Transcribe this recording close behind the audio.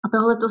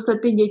tohleto se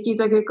ty děti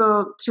tak jako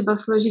třeba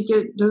složitě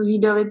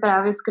dozvídaly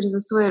právě skrze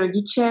svoje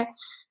rodiče,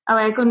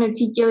 ale jako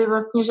necítili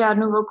vlastně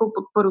žádnou velkou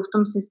podporu v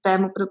tom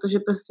systému, protože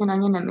prostě na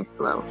ně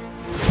nemyslel.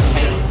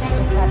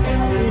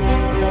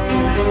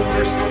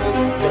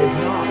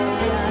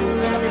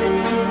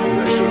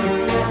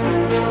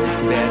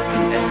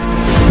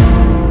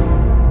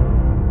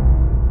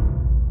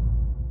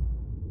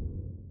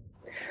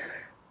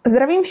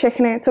 Zdravím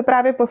všechny, co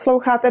právě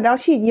posloucháte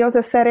další díl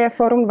ze série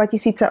Forum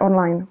 2000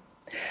 online.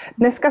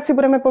 Dneska si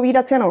budeme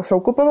povídat s Janou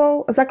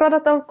Soukupovou,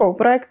 zakladatelkou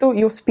projektu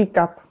You Speak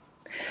Up.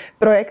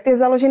 Projekt je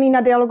založený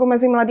na dialogu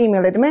mezi mladými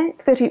lidmi,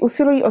 kteří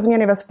usilují o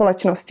změny ve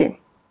společnosti.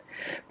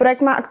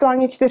 Projekt má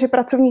aktuálně 4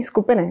 pracovní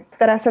skupiny,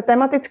 které se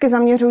tematicky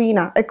zaměřují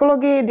na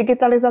ekologii,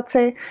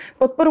 digitalizaci,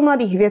 podporu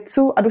mladých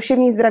vědců a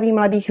duševní zdraví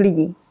mladých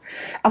lidí.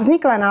 A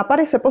vzniklé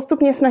nápady se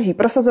postupně snaží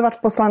prosazovat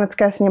v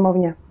Poslanecké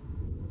sněmovně.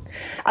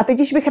 A teď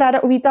již bych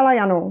ráda uvítala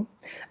Janu.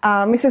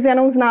 A my se s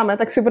Janou známe,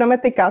 tak si budeme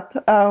tykat.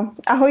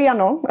 Ahoj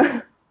Jano.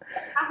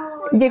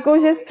 Ahoj.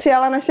 Děkuji, že jsi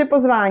přijala naše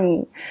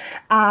pozvání.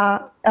 A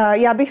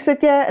já bych se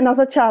tě na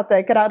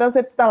začátek ráda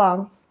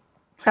zeptala,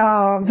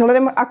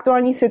 vzhledem k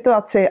aktuální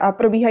situaci a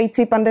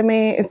probíhající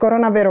pandemii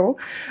koronaviru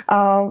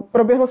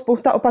proběhlo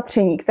spousta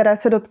opatření, které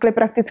se dotkly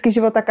prakticky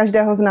života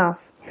každého z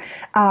nás.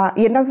 A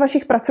jedna z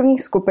vašich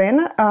pracovních skupin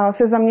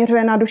se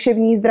zaměřuje na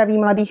duševní zdraví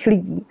mladých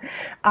lidí.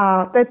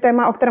 A to je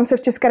téma, o kterém se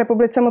v České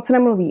republice moc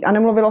nemluví. A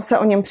nemluvilo se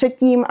o něm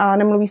předtím a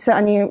nemluví se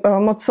ani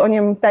moc o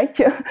něm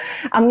teď.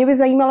 A mě by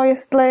zajímalo,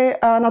 jestli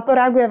na to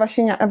reaguje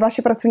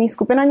vaše pracovní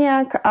skupina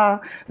nějak a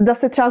zda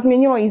se třeba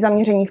změnilo její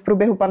zaměření v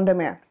průběhu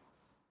pandemie.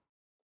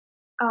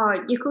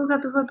 Děkuji za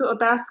tuhletu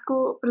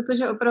otázku,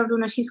 protože opravdu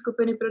naší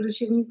skupiny pro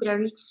duševní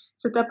zdraví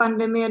se ta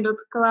pandemie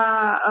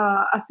dotkla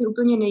asi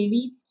úplně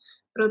nejvíc,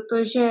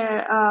 protože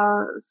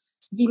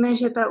víme,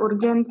 že ta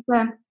urgence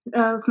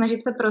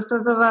snažit se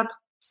prosazovat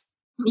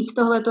víc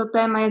tohleto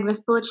téma, jak ve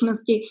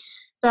společnosti,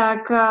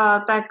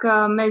 tak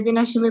mezi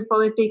našimi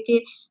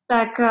politiky,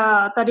 tak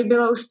tady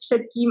bylo už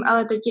předtím,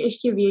 ale teď je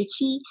ještě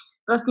větší.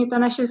 Vlastně ta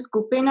naše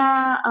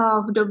skupina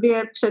v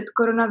době před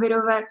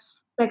koronavirové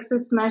tak se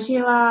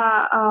snažila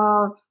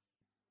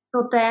to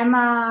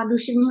téma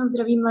duševního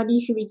zdraví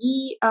mladých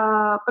lidí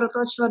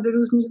protlačovat do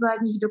různých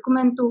vládních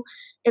dokumentů,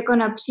 jako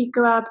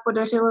například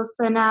podařilo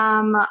se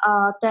nám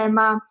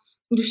téma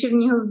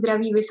duševního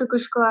zdraví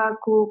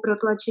vysokoškoláků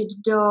protlačit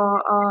do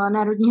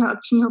Národního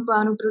akčního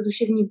plánu pro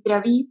duševní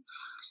zdraví.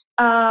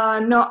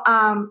 No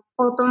a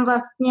potom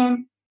vlastně,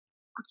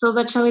 co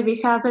začaly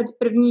vycházet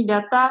první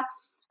data,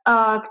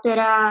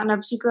 která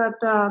například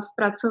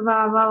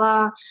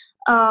zpracovávala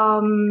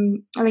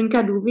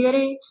linka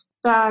důvěry,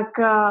 tak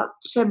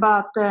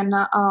třeba ten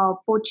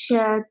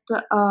počet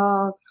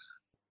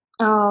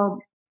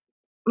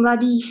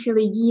mladých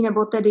lidí,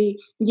 nebo tedy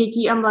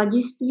dětí a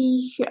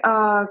mladistvých,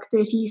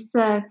 kteří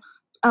se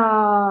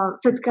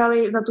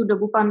setkali za tu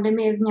dobu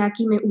pandemie s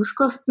nějakými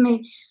úzkostmi,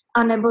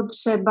 anebo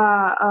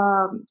třeba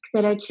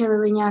které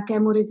čelili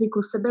nějakému riziku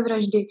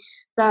sebevraždy,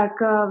 tak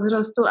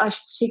vzrostl až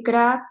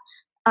 3krát.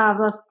 A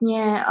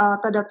vlastně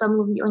ta data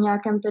mluví o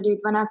nějakém tedy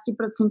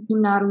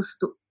 12%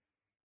 nárůstu.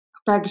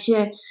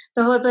 Takže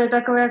tohle je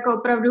takové jako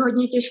opravdu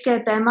hodně těžké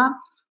téma,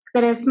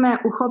 které jsme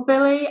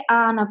uchopili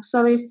a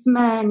napsali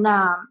jsme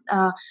na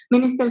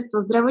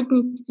Ministerstvo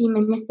zdravotnictví,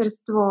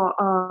 Ministerstvo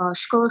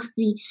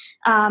školství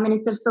a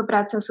Ministerstvo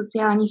práce a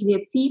sociálních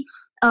věcí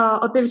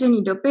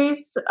otevřený dopis,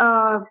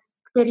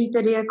 který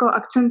tedy jako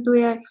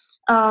akcentuje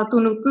tu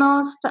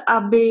nutnost,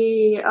 aby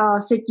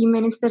se tím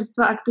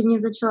ministerstva aktivně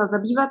začala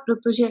zabývat,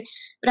 protože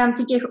v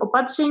rámci těch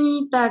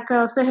opatření tak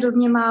se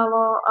hrozně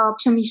málo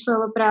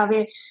přemýšlelo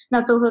právě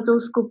nad touhletou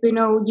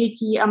skupinou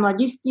dětí a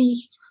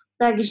mladistvých,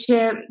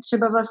 takže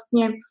třeba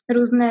vlastně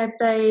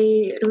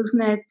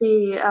různé ty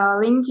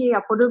linky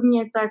a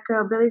podobně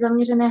tak byly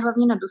zaměřené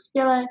hlavně na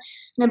dospělé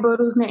nebo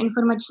různé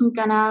informační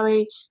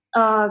kanály,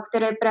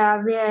 které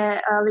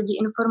právě lidi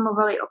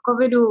informovali o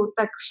covidu,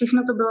 tak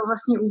všechno to bylo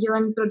vlastně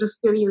udělané pro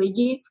dospělí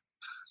lidi,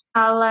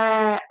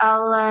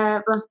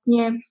 ale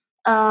vlastně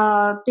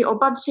ty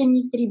opatření,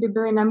 které by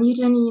byly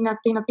namířené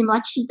na ty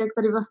mladší, tak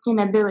tady vlastně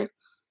nebyly.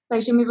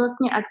 Takže my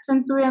vlastně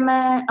akcentujeme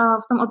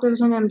v tom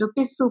otevřeném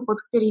dopisu, pod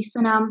který se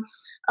nám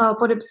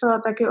podepsala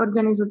také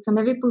organizace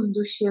Nevypust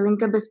duši,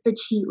 Linka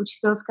bezpečí,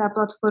 Učitelská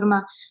platforma,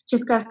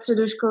 Česká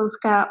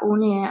středoškolská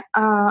unie,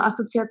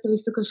 Asociace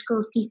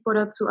vysokoškolských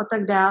poradců a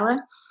tak dále,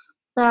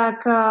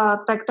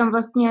 tak tam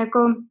vlastně jako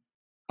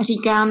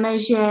říkáme,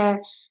 že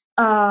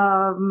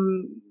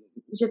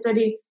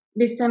tedy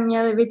by se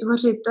měly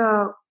vytvořit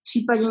v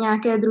případě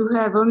nějaké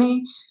druhé vlny,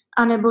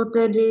 anebo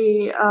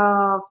tedy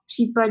v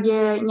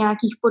případě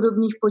nějakých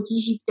podobných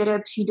potíží, které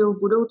přijdou v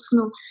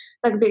budoucnu,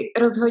 tak by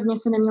rozhodně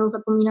se nemělo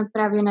zapomínat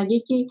právě na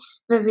děti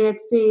ve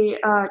věci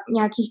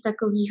nějakých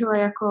takovýchhle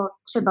jako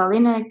třeba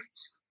linek,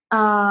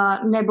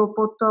 nebo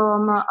potom,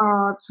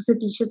 co se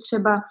týče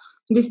třeba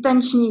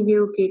distanční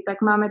výuky, tak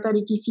máme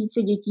tady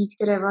tisíce dětí,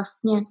 které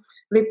vlastně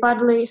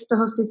vypadly z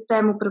toho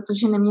systému,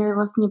 protože neměly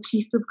vlastně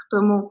přístup k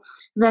tomu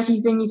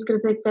zařízení,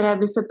 skrze které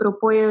by se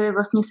propojily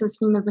vlastně se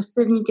svými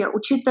vrstevníky a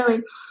učiteli.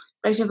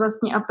 takže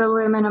vlastně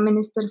apelujeme na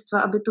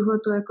ministerstva, aby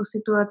tuhletu jako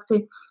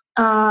situaci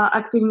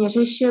aktivně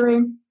řešili.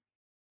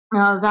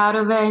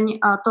 Zároveň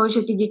to, že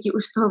ty děti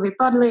už z toho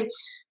vypadly,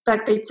 tak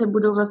teď se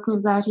budou vlastně v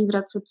září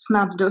vracet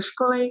snad do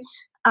školy,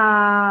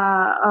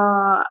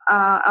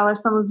 ale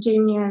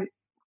samozřejmě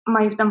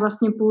mají tam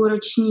vlastně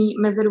půlroční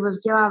mezeru ve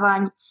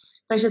vzdělávání,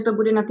 takže to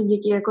bude na ty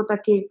děti jako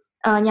taky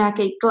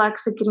nějaký tlak,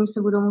 se kterým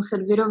se budou muset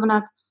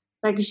vyrovnat.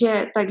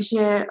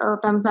 Takže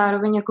tam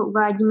zároveň jako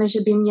uvádíme, že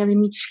by měly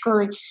mít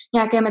školy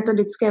nějaké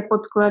metodické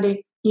podklady,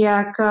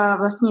 jak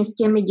vlastně s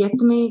těmi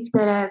dětmi,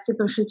 které si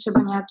prošly třeba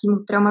nějakými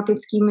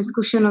traumatickými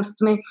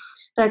zkušenostmi,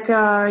 tak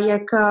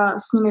jak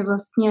s nimi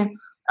vlastně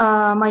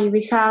mají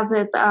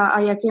vycházet a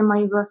jak je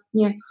mají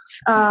vlastně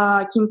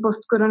tím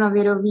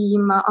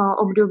postkoronavirovým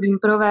obdobím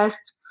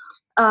provést.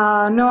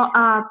 No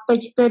a teď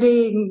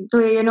tedy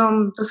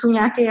to jsou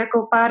nějaké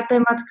jako pár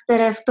témat,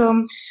 které v tom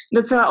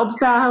docela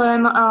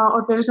obsáhlém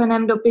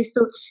otevřeném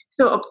dopisu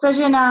jsou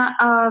obsažena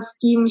s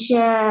tím,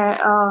 že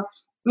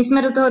my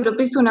jsme do toho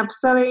dopisu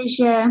napsali,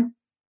 že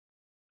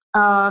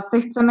se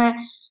chceme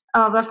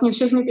vlastně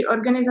všechny ty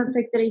organizace,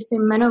 které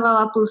jsem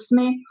jmenovala plus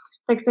my,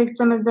 tak se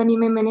chceme s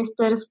danými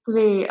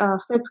ministerstvy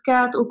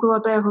setkat u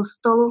kulatého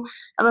stolu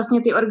a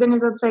vlastně ty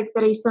organizace,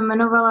 které jsem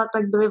jmenovala,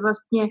 tak byly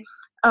vlastně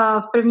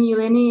v první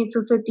linii, co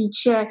se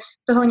týče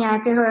toho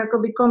nějakého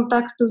jakoby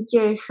kontaktu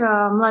těch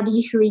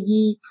mladých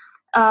lidí,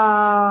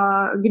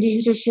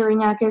 když řešili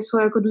nějaké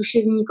svoje jako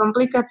duševní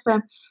komplikace.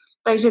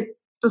 Takže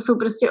to jsou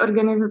prostě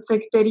organizace,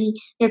 které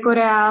jako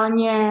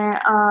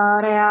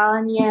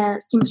reálně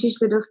s tím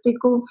přišly do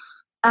styku.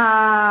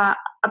 A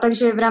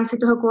takže v rámci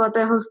toho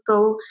kulatého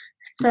stolu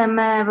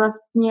chceme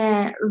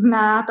vlastně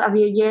znát a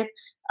vědět,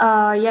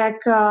 jak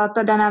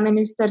ta daná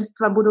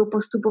ministerstva budou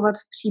postupovat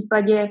v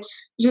případě,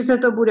 že se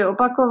to bude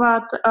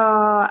opakovat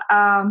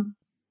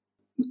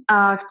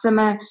a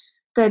chceme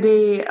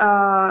tedy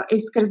i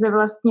skrze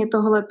vlastně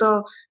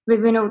tohleto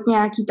vyvinout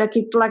nějaký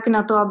taky tlak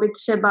na to, aby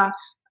třeba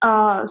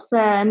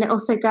se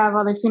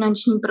neosekávaly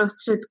finanční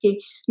prostředky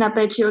na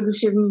péči o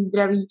duševní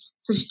zdraví,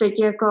 což teď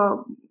jako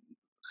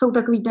jsou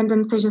takové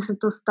tendence, že se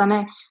to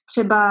stane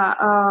třeba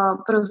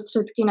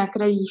prostředky na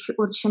krajích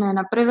určené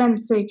na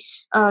prevenci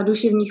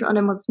duševních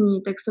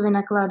onemocnění, tak se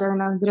vynakládaly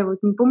na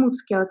zdravotní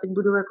pomůcky, ale teď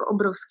budou jako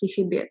obrovsky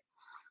chybět.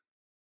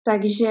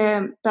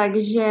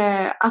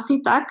 Takže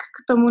asi tak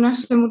k tomu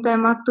našemu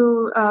tématu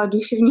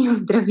duševního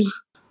zdraví.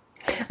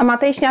 A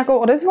máte ještě nějakou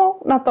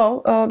odezvu na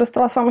to?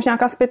 Dostala se vám už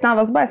nějaká zpětná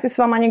vazba, jestli s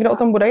váma někdo o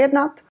tom bude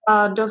jednat?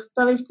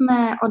 Dostali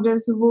jsme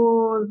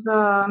odezvu z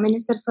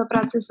Ministerstva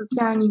práce a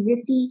sociálních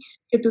věcí,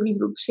 že tu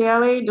výzvu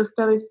přijali.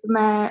 Dostali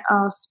jsme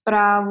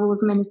zprávu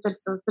z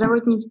Ministerstva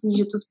zdravotnictví,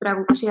 že tu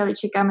zprávu přijali.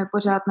 Čekáme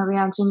pořád na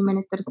vyjádření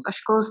Ministerstva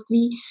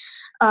školství.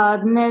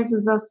 Dnes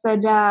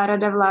zasedá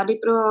Rada vlády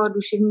pro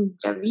duševní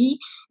zdraví,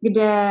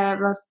 kde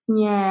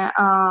vlastně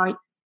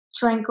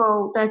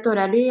členkou této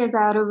rady je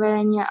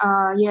zároveň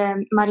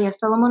Marie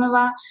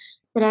Salomonová,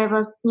 která je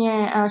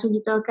vlastně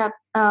ředitelka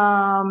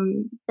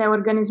té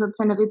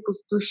organizace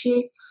Nevypusť duši,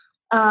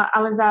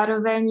 ale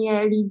zároveň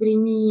je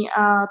lídryní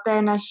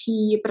té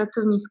naší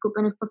pracovní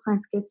skupiny v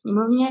Poslanecké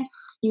sněmovně,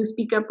 You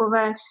Speak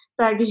Upové,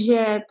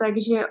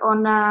 takže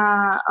ona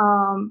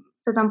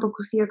se tam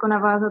pokusí jako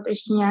navázat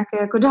ještě nějaké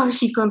jako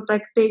další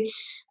kontakty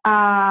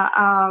a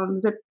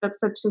zeptat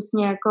se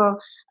přesně jako,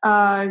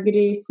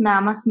 kdy s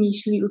náma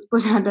smýšlí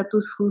uspořádat tu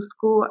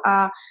schůzku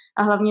a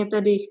hlavně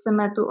tedy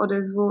chceme tu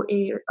odezvu i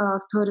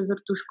z toho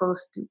rezortu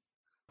školství.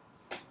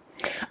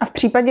 A v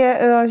případě,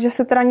 že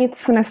se teda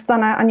nic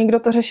nestane a nikdo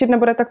to řešit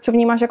nebude, tak co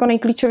vnímáš jako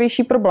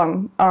nejklíčovější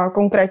problém? A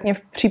konkrétně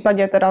v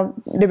případě teda,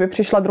 kdyby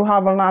přišla druhá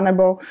vlna,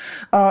 nebo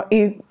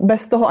i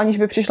bez toho, aniž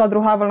by přišla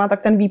druhá vlna,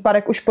 tak ten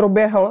výpadek už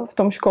proběhl v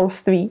tom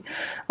školství.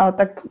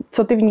 Tak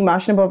co ty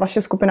vnímáš, nebo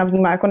vaše skupina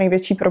vnímá jako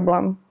největší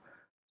problém?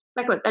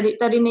 Takhle,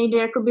 tady nejde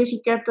jakoby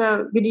říkat,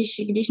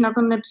 když na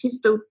to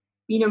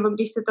nepřistoupí, nebo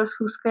když se ta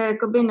schůzka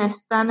jakoby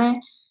nestane.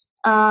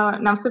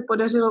 Nám se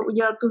podařilo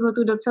udělat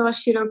tuhletu docela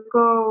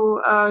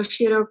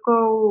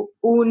širokou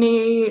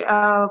unii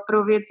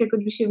pro věc jako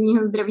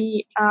duševního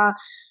zdraví a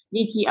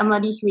dětí a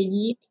mladých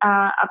lidí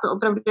a to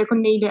opravdu jako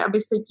nejde, aby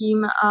se tím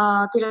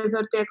ty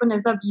rezorty jako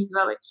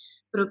nezabývaly,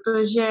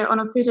 protože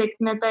ono si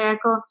řeknete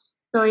jako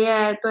to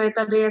je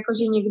tady jako,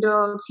 že někdo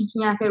cítí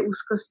nějaké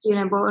úzkosti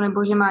nebo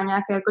že má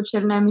nějaké jako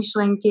černé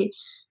myšlenky,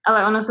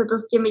 ale ono se to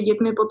s těmi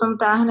dětmi potom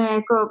táhne,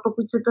 jako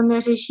pokud se to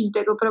neřeší,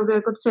 tak opravdu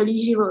jako celý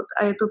život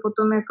a je to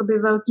potom jakoby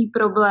velký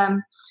problém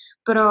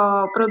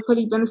pro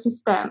celý ten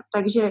systém.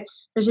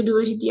 Takže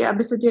důležité je,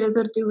 aby se ty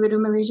rezorty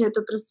uvědomily, že je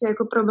to prostě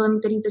jako problém,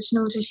 který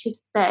začnou řešit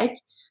teď,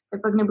 tak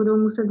pak nebudou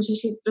muset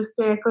řešit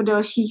prostě jako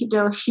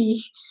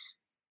dalších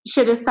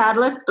 60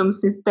 let v tom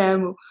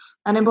systému.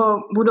 A nebo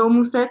budou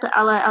muset,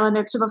 ale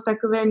ne třeba v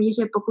takové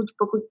míře,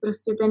 pokud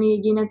prostě ten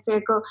jedinec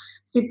jako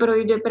si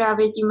projde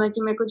právě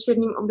tímhletím jako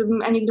černým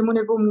obdobím a někdo mu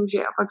nepomůže.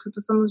 A pak se to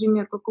samozřejmě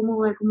jako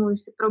kumulují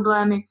si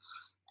problémy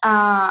a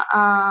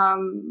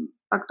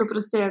pak to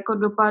prostě jako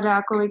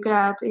dopadá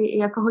kolikrát i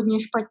jako hodně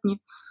špatně.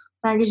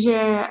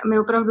 takže my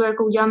opravdu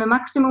jako uděláme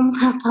maximum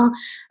pro to,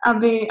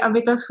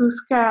 aby ta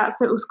schůzka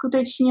se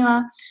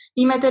uskutečnila.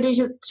 Víme tedy,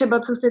 že třeba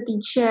co se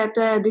týče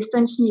té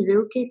distanční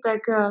výuky,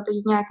 tak teď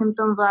v nějakém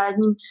tom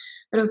vládním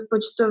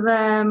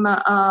rozpočtovém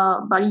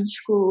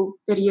balíčku,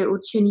 který je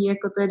určený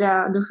jako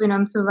teda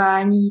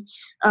dofinancování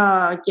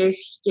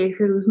těch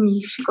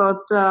různých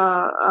škod,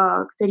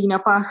 který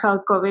napáchal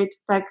COVID,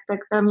 tak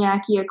tam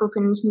nějaký jako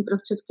finanční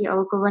prostředky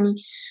alokovaný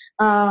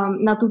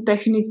na tu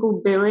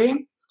techniku byly.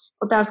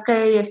 Otázka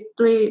je,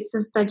 jestli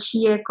se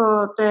stačí jako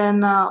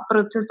ten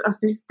proces a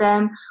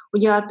systém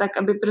udělat tak,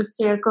 aby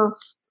prostě jako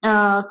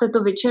se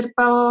to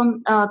vyčerpalo,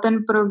 ten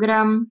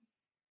program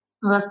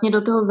vlastně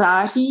do toho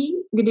září,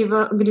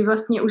 kdy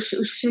vlastně už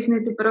všechny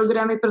ty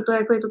programy, proto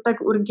jako je to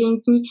tak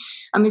urgentní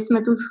a my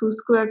jsme tu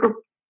schůzku jako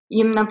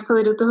jim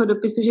napsali do toho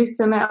dopisu, že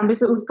chceme, aby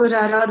se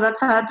uspořádala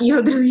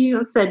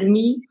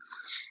 22.7.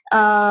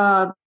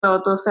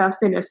 To se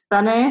asi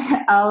nestane,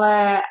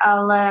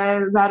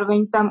 ale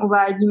zároveň tam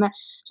uvádíme,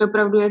 že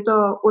opravdu je to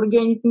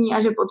urgentní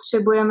a že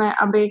potřebujeme,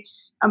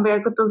 aby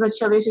jako to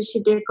začali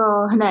řešit jako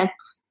hned,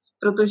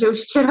 protože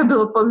už včera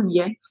bylo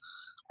pozdě.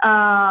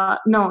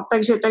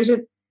 Takže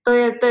to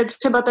je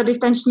třeba ta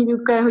distanční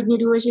výuka je hodně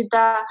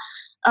důležitá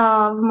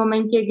v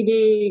momentě,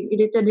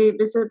 kdy tedy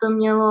by se to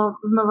mělo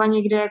znova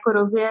někde jako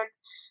rozjet,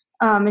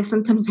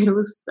 myslím ten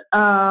virus.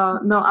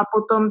 No a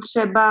potom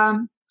třeba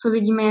co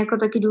vidíme jako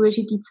taky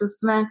důležitý,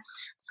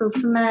 co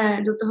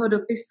jsme do toho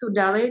dopisu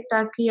dali,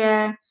 tak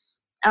je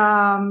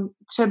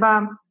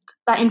třeba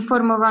ta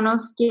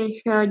informovanost těch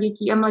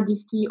dětí a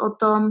mladiství o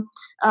tom,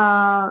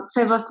 co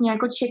je vlastně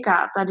jako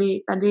čeká.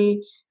 Tady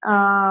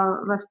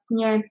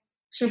vlastně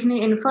všechny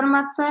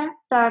informace,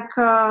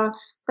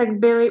 tak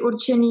byly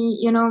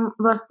určený jenom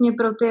vlastně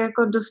pro ty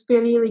jako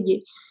dospělí lidi.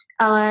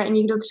 Ale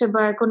nikdo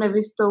třeba jako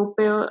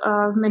nevystoupil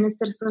z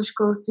ministerstva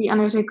školství a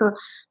neřekl,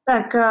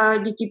 tak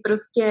děti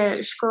prostě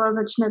škola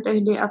začne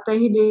tehdy a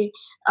tehdy,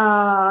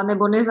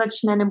 nebo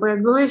nezačne, nebo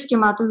jak dlouho ještě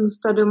máte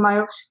zůstat doma.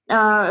 Jo?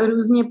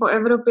 Různě po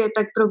Evropě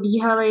tak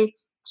probíhaly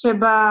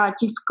třeba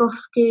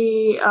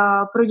tiskovky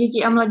pro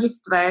děti a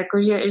mladistvé,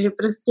 že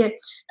prostě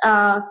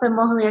se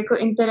mohly jako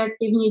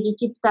interaktivně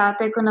děti ptát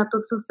jako na to,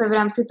 co se v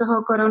rámci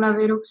toho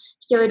koronaviru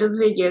chtěli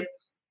dozvědět.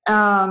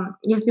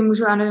 Jestli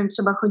můžu, já nevím,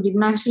 třeba chodit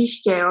na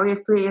hřiště, jo?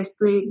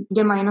 Jestli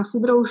kde mají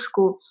nosit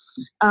roušku,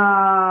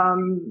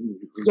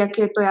 jak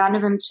je to, já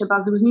nevím, třeba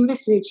s různým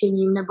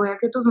vysvědčením, nebo jak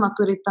je to s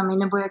maturitami,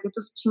 nebo jak je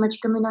to s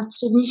přijímačkami na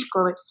střední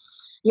školy.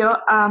 Jo?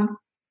 A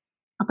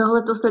tohle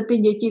to se ty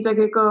děti tak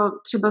jako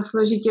třeba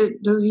složitě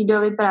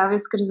dozvídali právě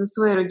skrze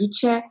svoje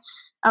rodiče,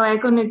 ale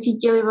jako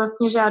necítili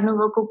vlastně žádnou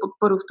velkou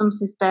podporu v tom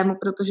systému,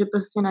 protože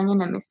prostě na ně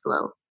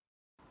nemyslel.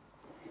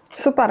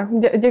 Super,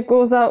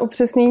 děkuji za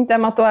upřesnění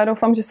tématu a já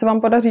doufám, že se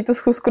vám podaří tu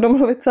schůzku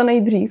domluvit co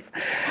nejdřív.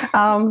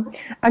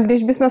 A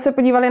když bychom se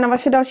podívali na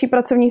vaše další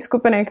pracovní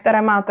skupiny,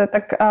 které máte,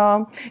 tak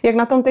jak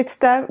na tom teď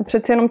jste?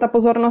 Přeci jenom ta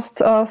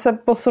pozornost se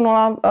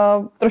posunula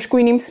trošku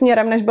jiným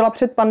směrem, než byla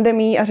před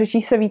pandemií a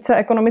řeší se více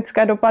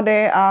ekonomické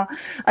dopady a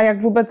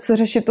jak vůbec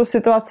řešit tu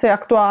situaci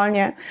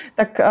aktuálně.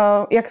 Tak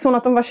jak jsou na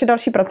tom vaše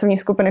další pracovní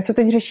skupiny? Co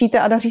teď řešíte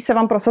a daří se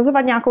vám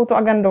prosazovat nějakou tu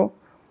agendu?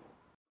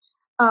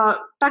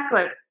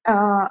 Takhle.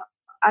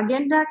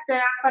 Agenda,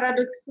 která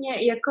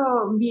paradoxně jako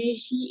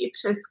běží i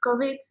přes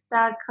COVID,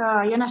 tak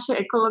je naše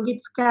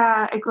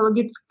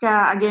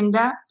ekologická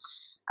agenda.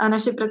 A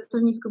naše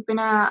pracovní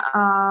skupina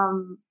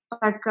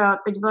tak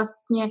teď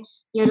vlastně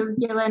je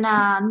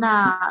rozdělená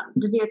na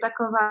dvě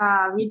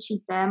taková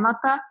větší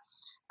témata.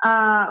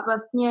 A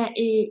vlastně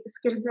i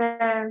skrze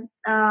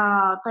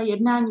ta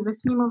jednání ve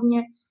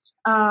sněmovně,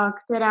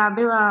 která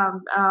byla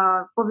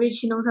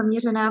povětšinou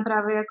zaměřená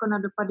právě jako na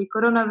dopady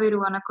koronaviru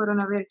a na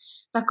koronavir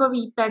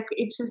takový, tak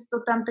i přesto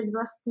tam teď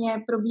vlastně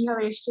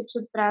probíhaly ještě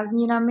před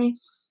prázdninami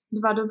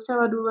dva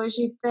docela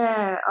důležité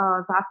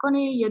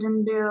zákony.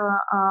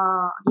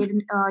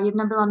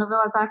 Jedna byla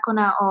novela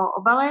zákona o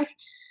obalech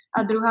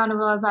a druhá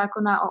novela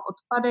zákona o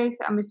odpadech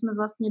a my jsme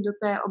vlastně do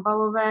té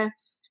obalové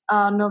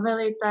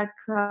novely tak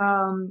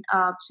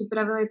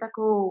připravili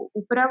takovou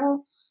úpravu,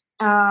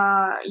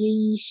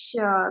 jejíž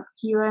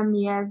cílem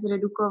je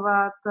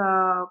zredukovat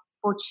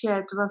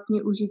počet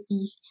vlastně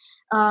užitých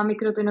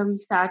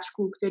mikrotonových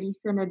sáčků, který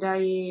se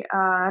nedají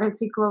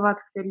recyklovat,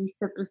 který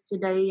se prostě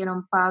dají jenom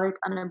pálit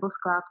anebo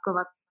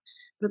skládkovat.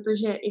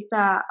 Protože i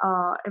ta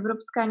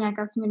evropská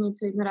nějaká směrnice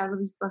o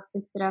jednorázových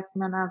plastech, která se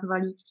na nás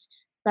valí,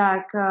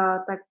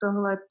 tak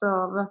tohle to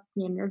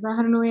vlastně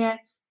nezahrnuje.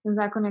 Ten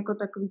zákon jako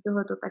takový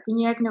tohle to taky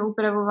nějak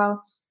neupravoval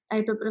a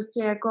je to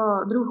prostě jako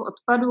druh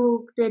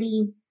odpadu,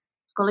 který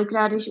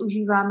kolikrát, když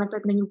užíváme,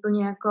 tak není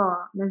úplně jako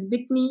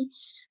nezbytný,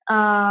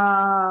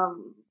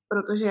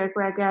 protože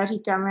jako jak já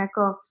říkám,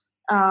 jako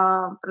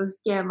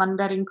prostě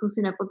mandarinku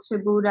si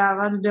nepotřebuju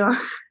dávat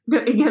do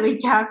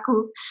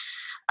igeliťáku.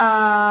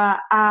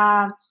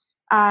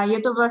 A je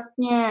to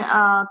vlastně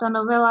ta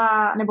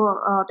novela, nebo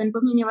ten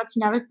pozměňovací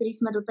návrh, který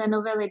jsme do té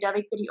novely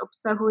dali, který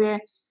obsahuje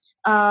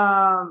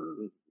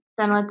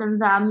ten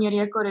záměr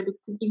jako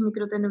redukce těch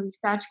mikrotonových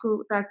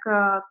sáčků,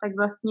 tak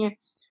vlastně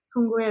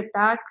funguje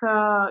tak,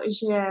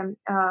 že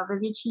ve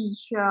větších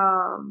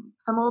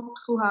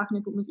samoobsluhách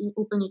nebo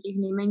úplně těch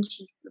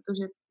nejmenších,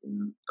 protože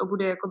to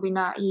bude jakoby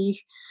na jejich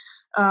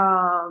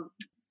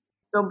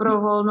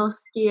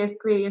dobrovolnosti,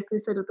 jestli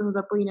se do toho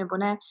zapojí nebo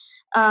ne,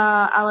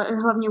 ale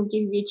hlavně u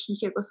těch větších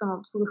jako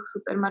samoobsluh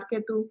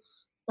supermarketů,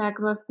 tak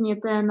vlastně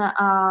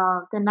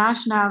ten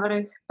náš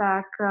návrh,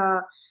 tak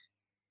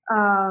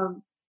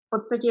v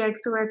podstatě jak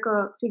jsou jako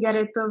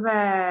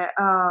cigaretové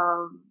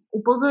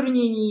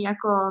upozornění,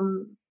 jako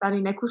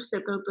tady nekuřte,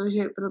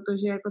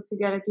 protože jako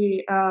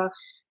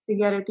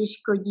cigarety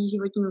škodí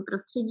životnímu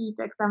prostředí,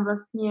 tak tam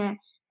vlastně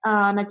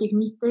na těch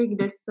místech,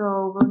 kde jsou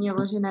volně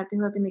ložené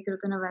tyhle ty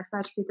mikrotonové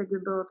sáčky, tak by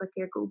bylo taky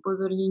jako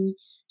upozornění,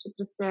 že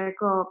prostě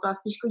jako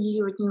plasty škodí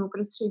životnímu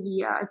prostředí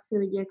a ať si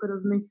lidi jako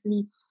rozmyslí,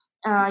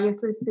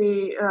 jestli si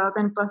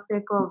ten plast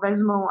jako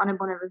vezmou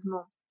anebo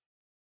nevezmou.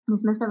 My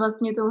jsme se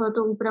vlastně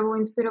touhletou úpravou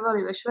inspirovali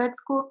ve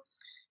Švédsku,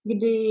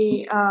 kdy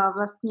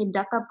vlastně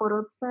data po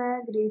roce,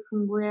 kdy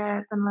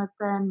funguje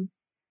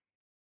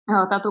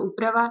tato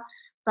úprava,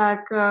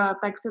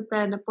 tak se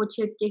ten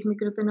počet těch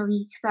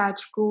mikrotonových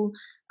sáčků,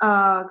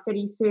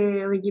 který si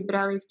lidi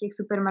brali v těch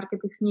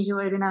supermarketech, snížilo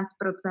 11%.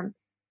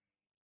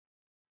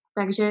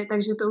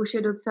 Takže to už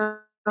je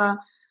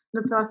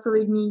docela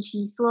solidní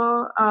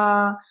číslo.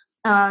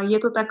 Je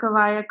to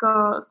taková jako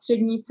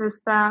střední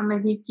cesta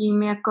mezi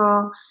tím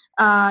jako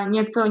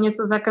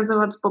něco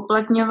zakazovat,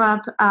 spoplatňovat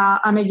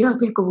a nedělat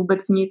jako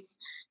vůbec nic.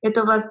 Je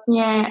to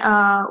vlastně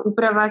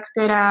úprava,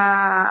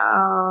 která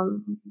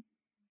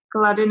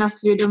klade na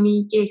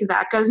svědomí těch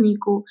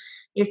zákazníků,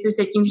 jestli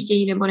se tím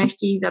chtějí nebo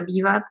nechtějí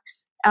zabývat,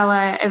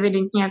 ale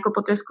evidentně jako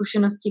po té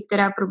zkušenosti,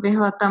 která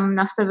proběhla tam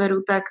na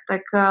severu, tak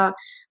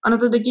ono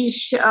to totiž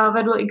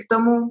vedlo i k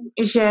tomu,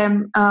 že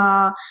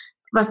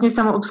vlastně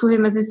samoobsluhy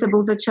mezi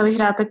sebou začaly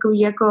hrát takový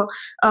jako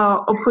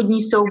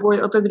obchodní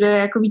souboj o to, kdo je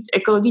jako víc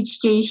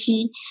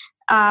ekologičtější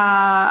a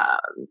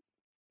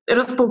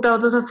rozpoutalo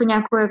to zase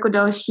nějakou jako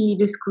další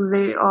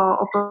diskuzi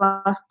o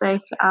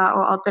plastech a o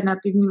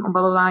alternativním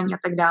obalování a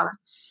tak dále.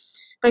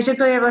 Takže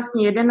to je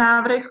vlastně jeden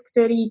návrh,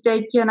 který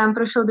teď nám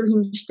prošel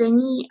druhým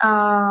čtení a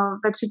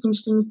ve třetím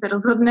čtení se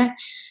rozhodne,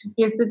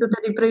 jestli to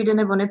tady projde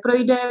nebo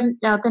neprojde.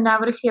 Ten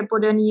návrh je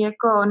podaný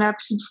jako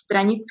napříč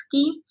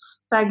stranický,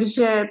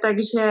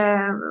 takže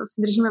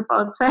si držíme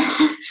palce.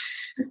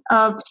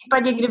 V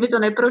případě, kdyby to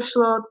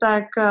neprošlo,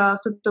 tak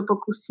se to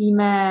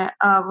pokusíme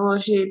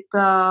vložit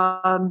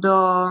do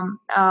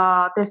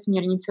té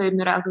směrnice o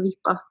jednorázových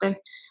plastech.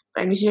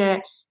 Takže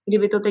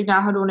kdyby to teď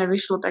náhodou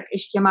nevyšlo, tak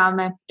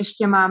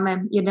ještě máme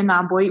jeden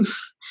náboj.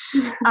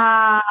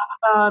 A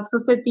co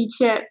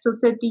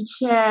se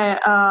týče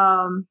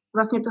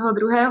vlastně toho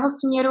druhého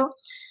směru,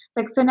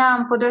 tak se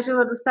nám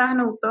podařilo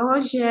dosáhnout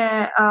toho,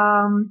 že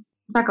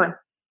takhle,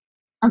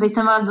 aby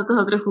jsem vás do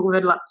toho trochu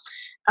uvedla.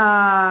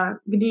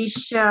 Když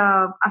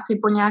asi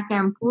po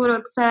nějakém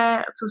půlroce,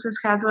 co se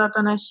scházela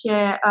ta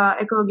naše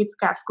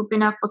ekologická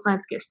skupina v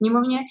Poslanecké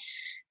sněmovně,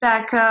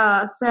 tak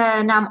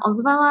se nám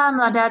ozvala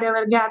mladá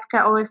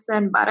delegátka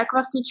OSN Bára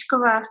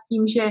Kvasničková s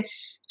tím, že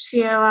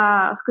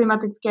přijela z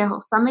klimatického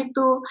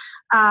summitu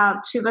a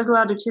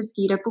přivezla do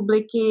České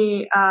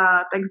republiky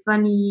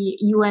takzvaný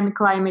UN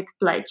Climate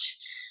Pledge,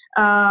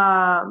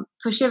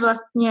 což je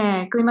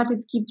vlastně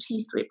klimatický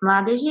příslib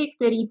mládeži,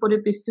 který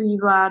podepisují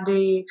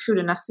vlády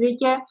všude na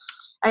světě.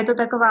 A je to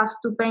taková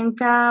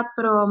vstupenka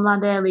pro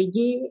mladé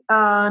lidi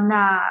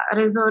na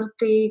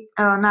rezorty,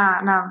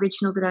 na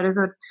většinou teda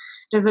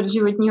rezort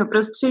životního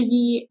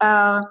prostředí,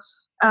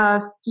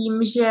 s tím,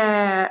 že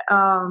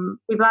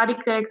ty vlády,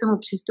 které k tomu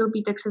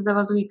přistoupí, tak se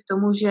zavazují k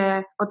tomu,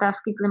 že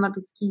otázky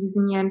klimatických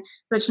změn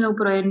začnou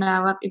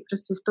projednávat i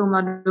prostě s tou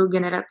mladou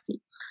generací.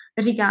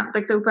 Říkám,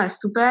 tak to je úplně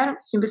super,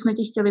 s tím bychom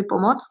ti chtěli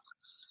pomoct.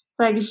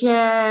 Takže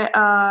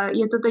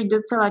je to teď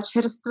docela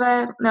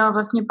čerstvé,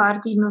 vlastně pár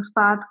týdnů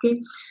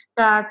zpátky,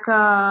 tak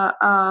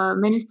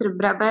ministr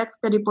Brabec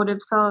tedy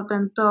podepsal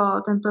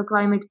tento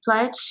Climate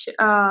Pledge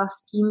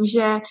s tím,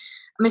 že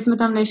my jsme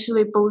tam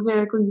nešli pouze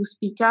jako You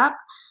Speak Up,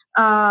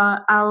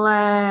 ale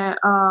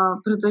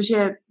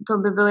protože to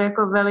by byl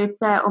jako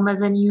velice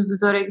omezený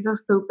vzorek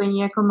zastoupení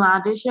jako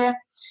mládeže,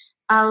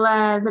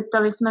 ale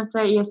zeptali jsme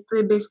se,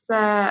 jestli by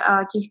se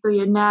těchto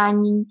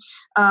jednání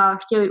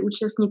chtěli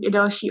účastnit i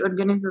další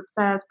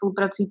organizace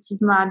spolupracující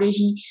s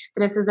mládeží,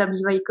 které se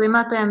zabývají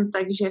klimatem,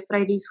 takže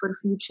Fridays for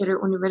Future,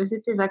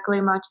 Univerzity za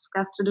klima,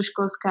 Česká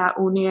středoškolská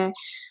unie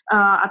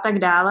a tak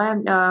dále,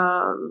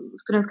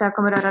 Studentská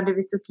komora Rady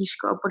vysokých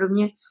škol a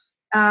podobně.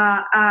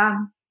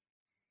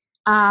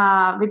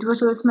 A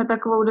vytvořili jsme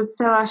takovou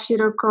docela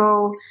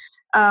širokou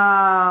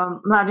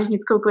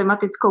mládežnickou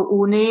klimatickou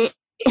unii,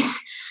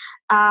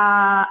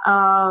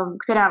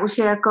 která už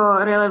je jako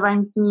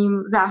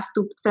relevantním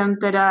zástupcem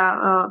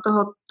teda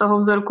toho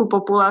vzorku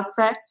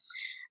populace.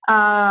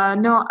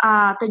 No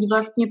a teď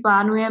vlastně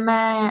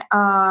plánujeme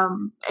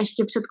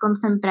ještě před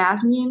koncem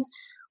prázdnin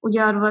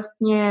udělat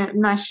vlastně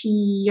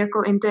naší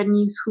jako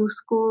interní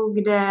schůzku,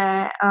 kde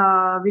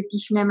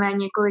vypíchneme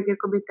několik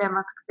jakoby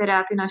témat,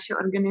 která ty naše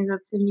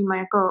organizace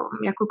vnímají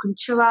jako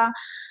klíčová.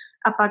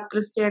 a pak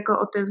prostě jako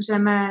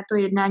otevřeme to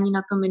jednání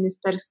na tom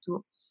ministerstvu.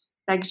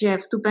 Takže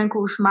vstupenku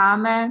už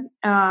máme,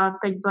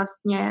 teď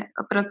vlastně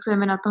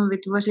pracujeme na tom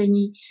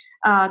vytvoření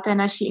té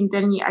naší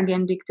interní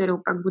agendy, kterou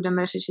pak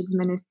budeme řešit s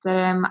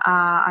ministerem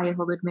a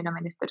jeho lidmi na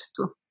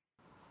ministerstvu.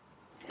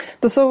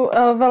 To jsou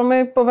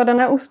velmi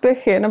povedené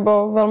úspěchy,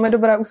 nebo velmi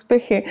dobré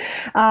úspěchy.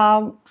 A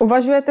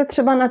uvažujete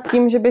třeba nad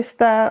tím, že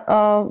byste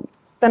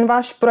ten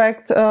váš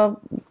projekt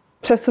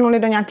přesunuli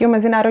do nějakého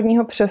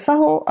mezinárodního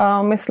přesahu?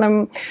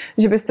 Myslím,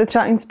 že byste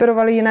třeba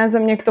inspirovali jiné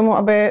země k tomu,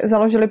 aby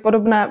založili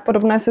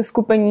podobné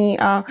seskupení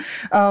a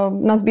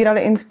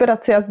nazbírali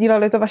inspiraci a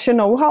sdíleli to vaše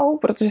know-how,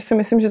 protože si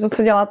myslím, že to,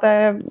 co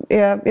děláte,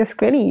 je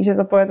skvělý, že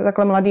zapojete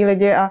takhle mladý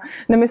lidi a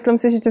nemyslím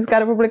si, že Česká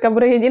republika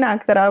bude jediná,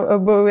 která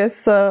bojuje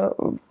s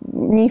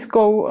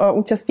nízkou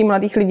účastí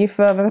mladých lidí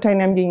ve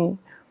veřejném dění.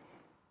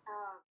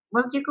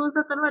 Moc děkuji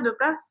za tenhle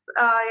dotaz.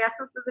 Já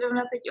jsem se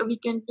zrovna teď o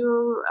víkendu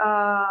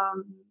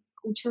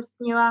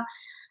účastnila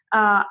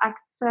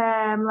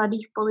akce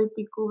mladých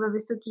politiků ve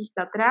Vysokých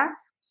Tatrách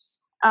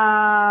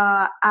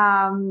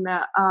a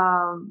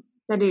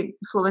tedy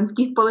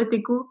slovenských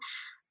politiků.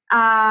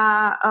 A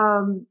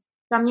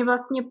tam mě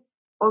vlastně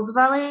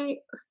pozvali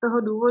z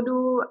toho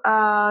důvodu,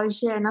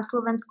 že na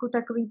Slovensku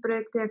takový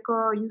projekt jako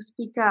You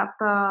Speak Up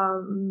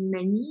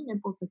není,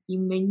 nebo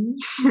zatím není.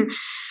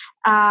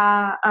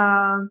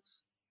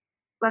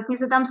 Vlastně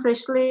se tam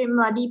sešli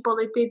mladí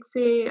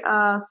politici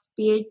z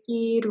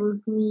 5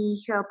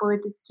 různých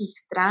politických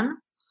stran,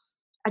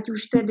 ať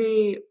už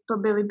tedy to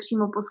byli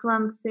přímo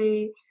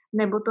poslanci,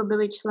 nebo to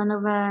byli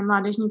členové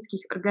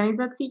mládežnických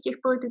organizací těch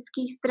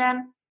politických stran.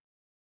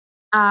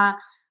 A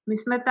my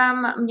jsme tam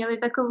měli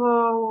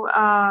takovou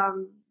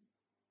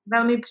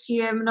velmi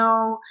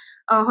příjemnou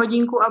 1.5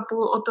 hodiny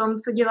o tom,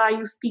 co dělá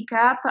You Speak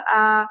Up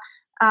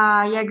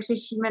a jak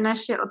řešíme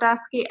naše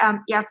otázky. A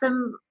já jsem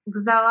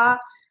vzala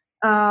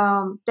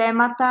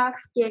témata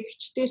z těch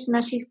 4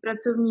 našich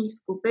pracovních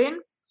skupin,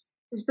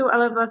 což jsou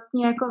ale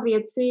vlastně jako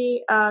věci,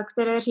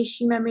 které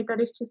řešíme my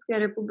tady v České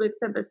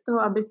republice bez toho,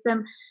 aby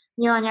jsem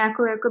měla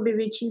nějakou jakoby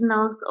větší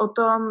znalost o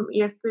tom,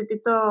 jestli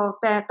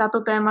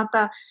tato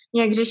témata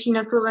nějak řeší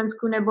na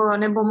Slovensku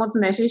nebo moc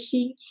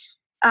neřeší.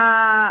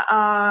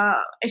 A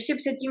ještě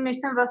předtím, než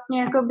jsem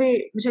vlastně jakoby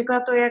řekla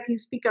to, jak You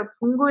Speak Up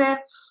funguje,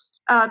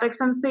 tak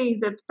jsem se jich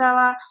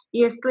zeptala,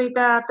 jestli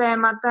ta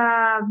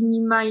témata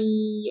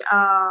vnímají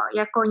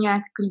jako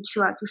nějak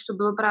klíčová. Už to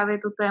bylo právě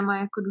to téma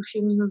jako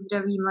duševního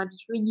zdraví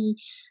mladých lidí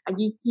a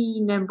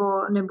dětí,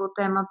 nebo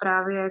téma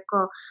právě jako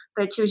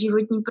péče o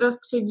životní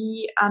prostředí,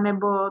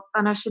 anebo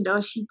ta naše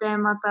další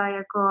témata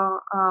jako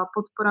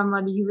podpora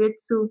mladých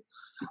vědců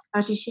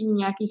a řešení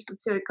nějakých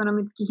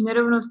socioekonomických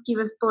nerovností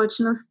ve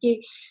společnosti,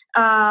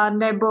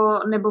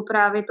 nebo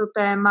právě to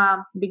téma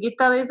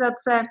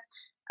digitalizace.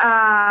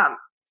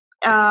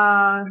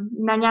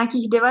 Na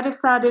nějakých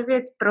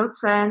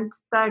 99%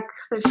 tak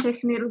se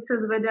všechny ruce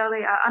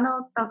zvedaly a ano,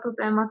 tato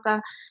témata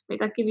my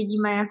taky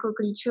vidíme jako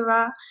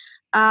klíčová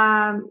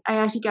a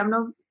já říkám,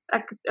 no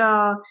tak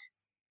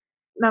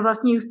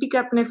vlastně You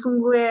Speak Up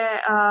nefunguje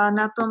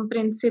na tom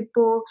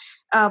principu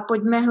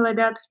pojďme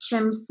hledat, v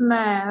čem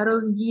jsme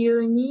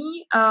rozdílní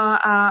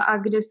a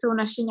kde jsou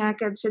naše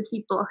nějaké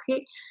třecí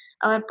plochy,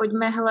 ale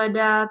pojďme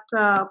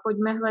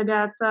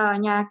hledat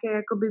nějaké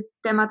jakoby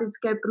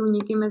tematické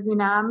průniky mezi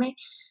námi,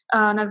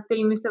 nad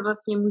kterými se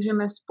vlastně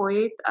můžeme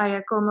spojit a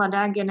jako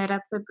mladá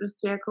generace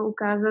prostě jako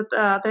ukázat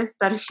té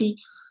starší,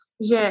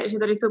 že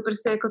tady jsou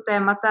prostě jako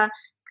témata,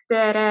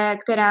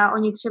 která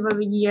oni třeba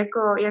vidí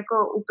jako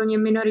úplně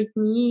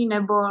minoritní,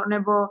 nebo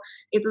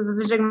je to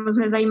zase, že moc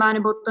nezajímá,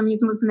 nebo o tom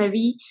nic moc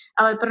neví,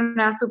 ale pro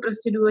nás jsou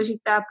prostě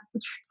důležitá,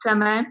 pokud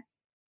chceme,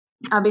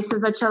 aby se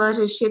začala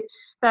řešit,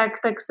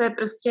 tak se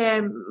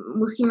prostě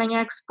musíme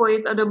nějak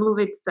spojit a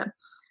domluvit se.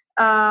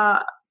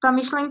 Ta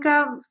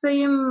myšlenka se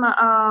jim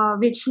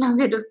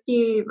většinově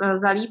dosti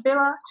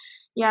zalíbila.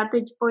 Já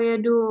teď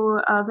pojedu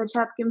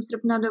začátkem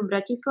srpna do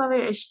Bratislavy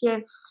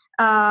ještě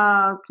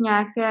k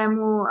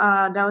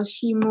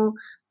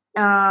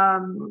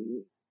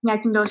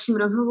nějakým dalším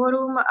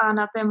rozhovorům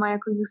na téma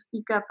jako You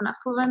Speak Up na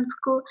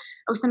Slovensku.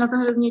 A už se na to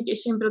hrozně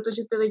těším,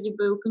 protože ty lidi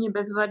byli úplně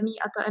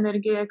bezvadní a ta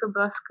energie jako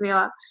byla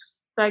skvělá.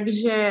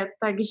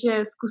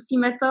 Takže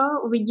zkusíme to,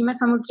 uvidíme.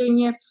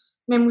 Samozřejmě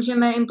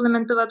nemůžeme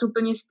implementovat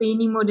úplně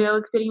stejný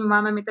model, který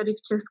máme my tady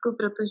v Česku,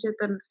 protože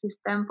ten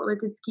systém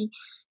politický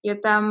je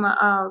tam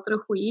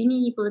trochu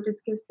jiný,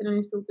 politické strany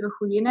jsou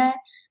trochu jiné,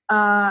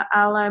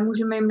 ale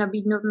můžeme jim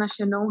nabídnout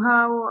naše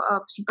know-how,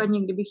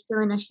 případně kdyby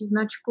chtěli naši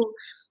značku,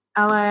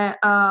 ale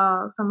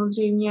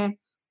samozřejmě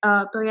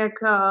to, jak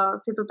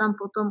si to tam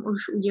potom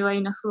už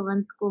udělají na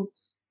Slovensku,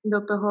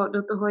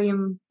 do toho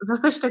jim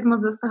zase tak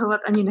moc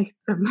zasahovat ani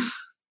nechcem.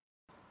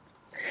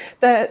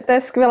 To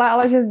je skvělé,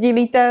 ale že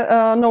sdílíte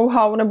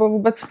know-how nebo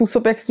vůbec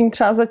způsob, jak s tím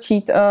třeba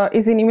začít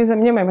i s jinými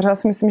zeměmi. Protože já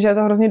si myslím, že je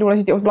to hrozně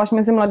důležité, obzvlášť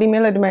mezi mladými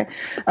lidmi,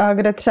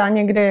 kde třeba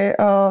někdy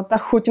ta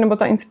chuť nebo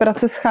ta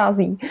inspirace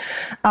schází.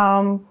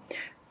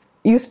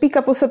 USpeak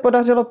Upu se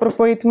podařilo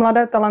propojit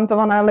mladé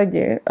talentované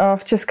lidi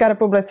v České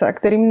republice,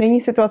 kterým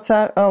není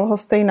situace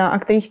lhostejná a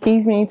kteří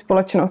chtějí změnit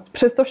společnost.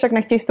 Přesto však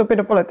nechtějí vstoupit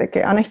do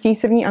politiky a nechtějí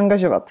se v ní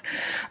angažovat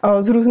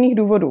z různých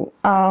důvodů.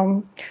 A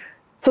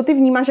co ty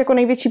vnímáš jako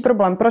největší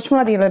problém? Proč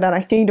mladí lidé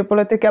nechtějí do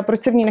politiky a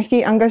proč se v ní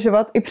nechtějí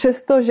angažovat, i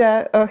přesto,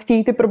 že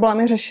chtějí ty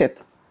problémy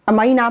řešit a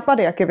mají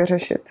nápady, jak je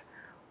vyřešit?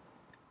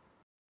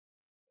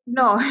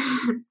 No,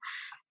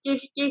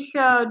 těch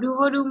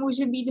důvodů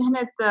může být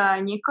hned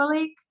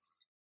několik.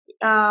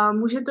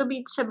 Může to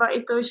být třeba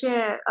i to,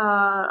 že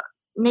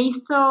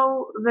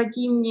nejsou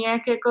zatím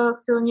nějak jako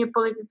silně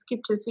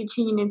politicky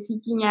přesvědčení,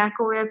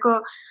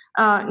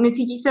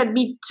 necítí se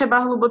být třeba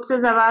hluboce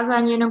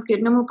zavázáni jenom k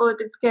jednomu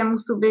politickému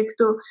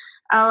subjektu,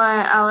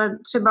 ale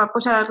třeba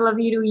pořád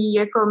lavírují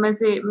jako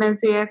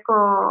mezi jako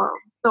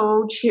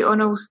tou či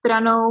onou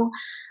stranou.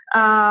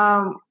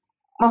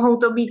 Mohou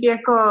to být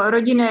jako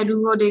rodinné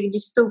důvody,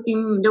 když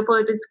vstoupím do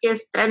politické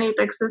strany,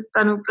 tak se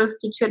stanu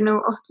prostě černou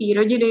ovcí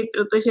rodiny,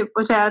 protože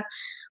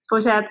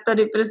pořád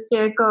tady prostě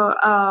jako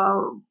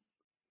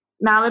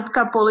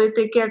nálepka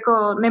politik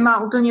jako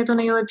nemá úplně to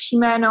nejlepší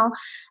jméno,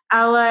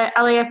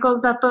 ale jako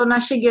za to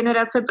naše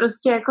generace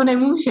prostě jako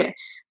nemůže.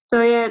 To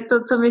je to,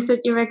 co my se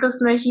tím jako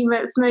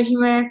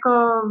snažíme jako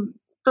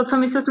to, co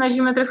my se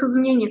snažíme trochu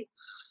změnit.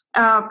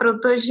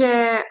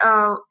 Protože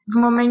v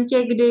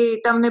momentě,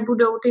 kdy tam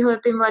nebudou tyhle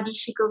ty mladí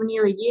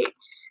šikovní lidi,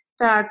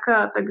 tak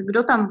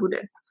kdo tam bude?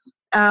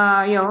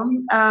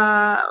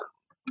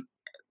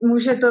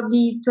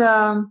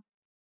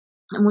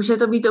 Může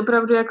to být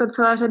opravdu jako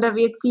celá řada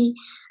věcí,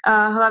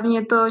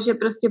 hlavně to, že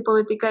prostě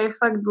politika je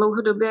fakt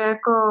dlouhodobě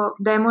jako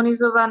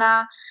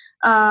demonizovaná,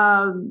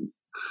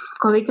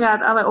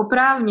 kolikrát ale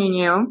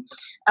oprávněně, jo.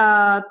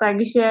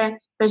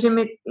 Takže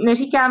my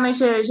neříkáme,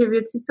 že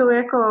věci jsou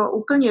jako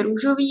úplně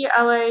růžový,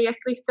 ale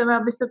jestli chceme,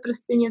 aby se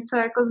prostě něco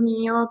jako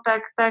změnilo,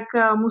 tak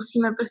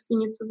musíme prostě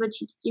něco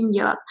začít s tím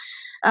dělat.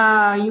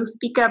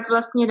 USpeak Up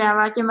vlastně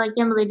dává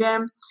těm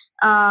lidem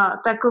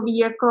takový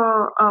jako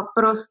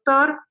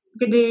prostor,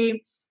 kdy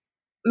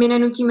my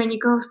nenutíme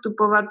nikoho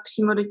vstupovat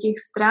přímo do těch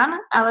stran,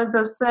 ale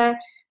zase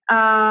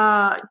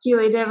ti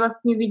lidé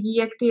vlastně vidí,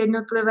 jak ty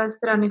jednotlivé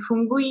strany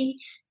fungují,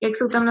 jak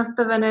jsou tam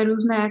nastavené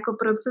různé jako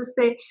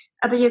procesy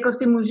a teď jako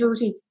si můžou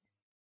říct,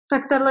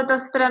 tak tato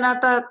strana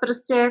ta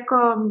prostě jako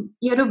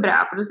je dobrá.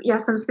 Já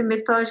jsem si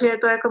myslela, že je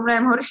to jako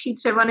mnohem horší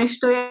třeba, než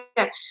to je.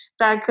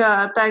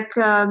 Tak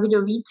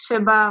kdo ví,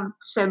 třeba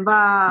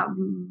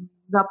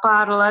za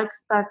pár let,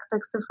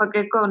 tak se fakt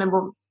jako, nebo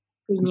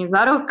klidně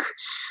za rok,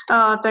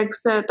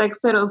 tak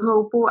se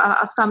rozhoupu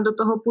a sám do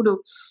toho půjdu.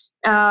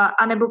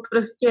 A nebo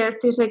prostě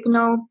si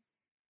řeknou,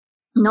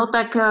 no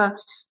tak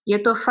je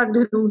to fakt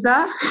hrůza,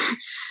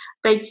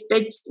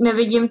 teď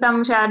nevidím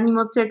tam žádný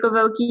moc jako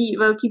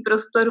velký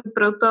prostor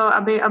pro to,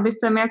 aby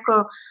jsem jako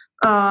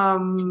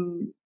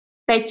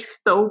teď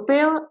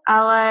vstoupil,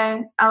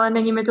 ale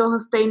není mi toho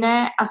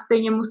stejné a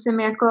stejně musím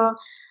jako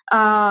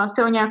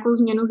se o nějakou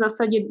změnu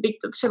zasadit, byť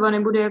to třeba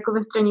nebude jako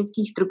ve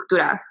stranických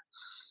strukturách.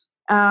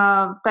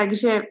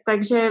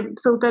 Takže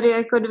jsou tady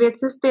jako dvě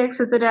cesty, jak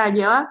se to dá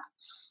dělat.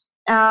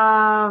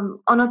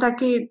 Ono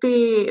taky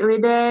ty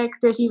lidé,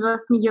 kteří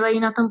vlastně dělají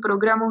na tom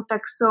programu,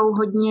 tak jsou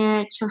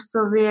hodně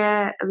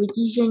časově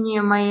vytížení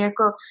a mají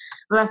jako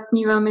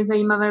vlastní velmi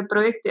zajímavé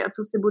projekty. A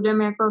co si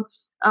budeme jako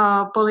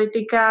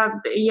politika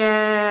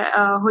je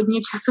hodně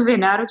časově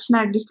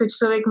náročná, když to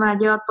člověk má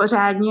dělat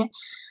pořádně.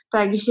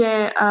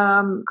 Takže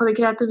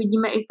kolikrát to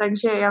vidíme i tak,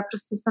 že já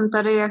prostě jsem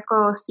tady jako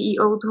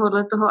CEO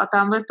tohohle toho a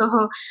tamhle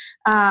toho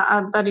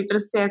a tady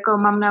prostě jako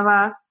mám na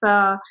vás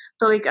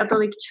tolik a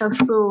tolik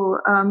času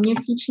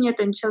měsíčně,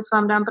 ten čas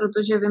vám dám,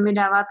 protože vy mi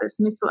dáváte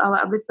smysl,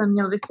 ale aby jsem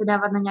měl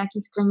vysedávat na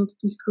nějakých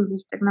stranických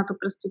schůzích, tak na to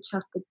prostě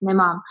čas teď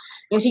nemám.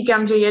 Já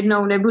říkám, že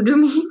jednou nebudu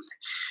mít,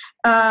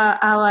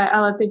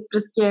 ale teď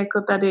prostě jako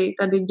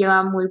tady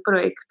dělám můj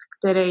projekt,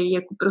 který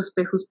je ku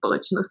prospěchu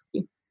společnosti.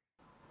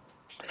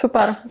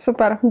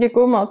 Super,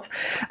 děkuju moc.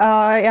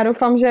 Já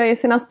doufám, že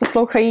jestli nás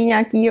poslouchají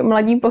nějaký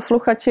mladí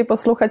posluchači,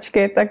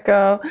 posluchačky, tak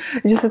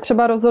že se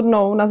třeba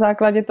rozhodnou na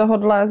základě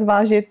tohodle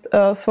zvážit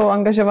svou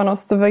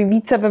angažovanost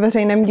více ve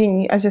veřejném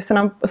dění a že se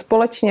nám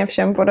společně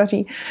všem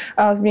podaří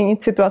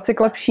změnit situaci k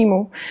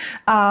lepšímu.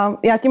 A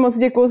já ti moc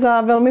děkuju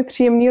za velmi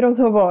příjemný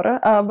rozhovor,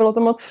 bylo to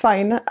moc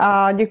fajn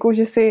a děkuju,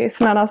 že jsi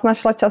na nás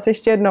našla čas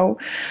ještě jednou.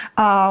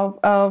 A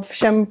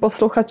všem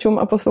posluchačům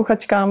a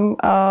posluchačkám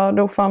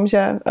doufám,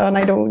 že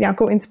najdou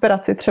nějakou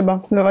inspiraci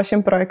třeba ve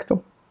vašem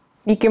projektu.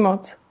 Díky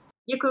moc.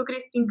 Děkuji,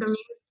 Kristýnko,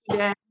 mějte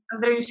se. A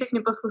zdravím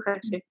všechny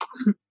posluchači.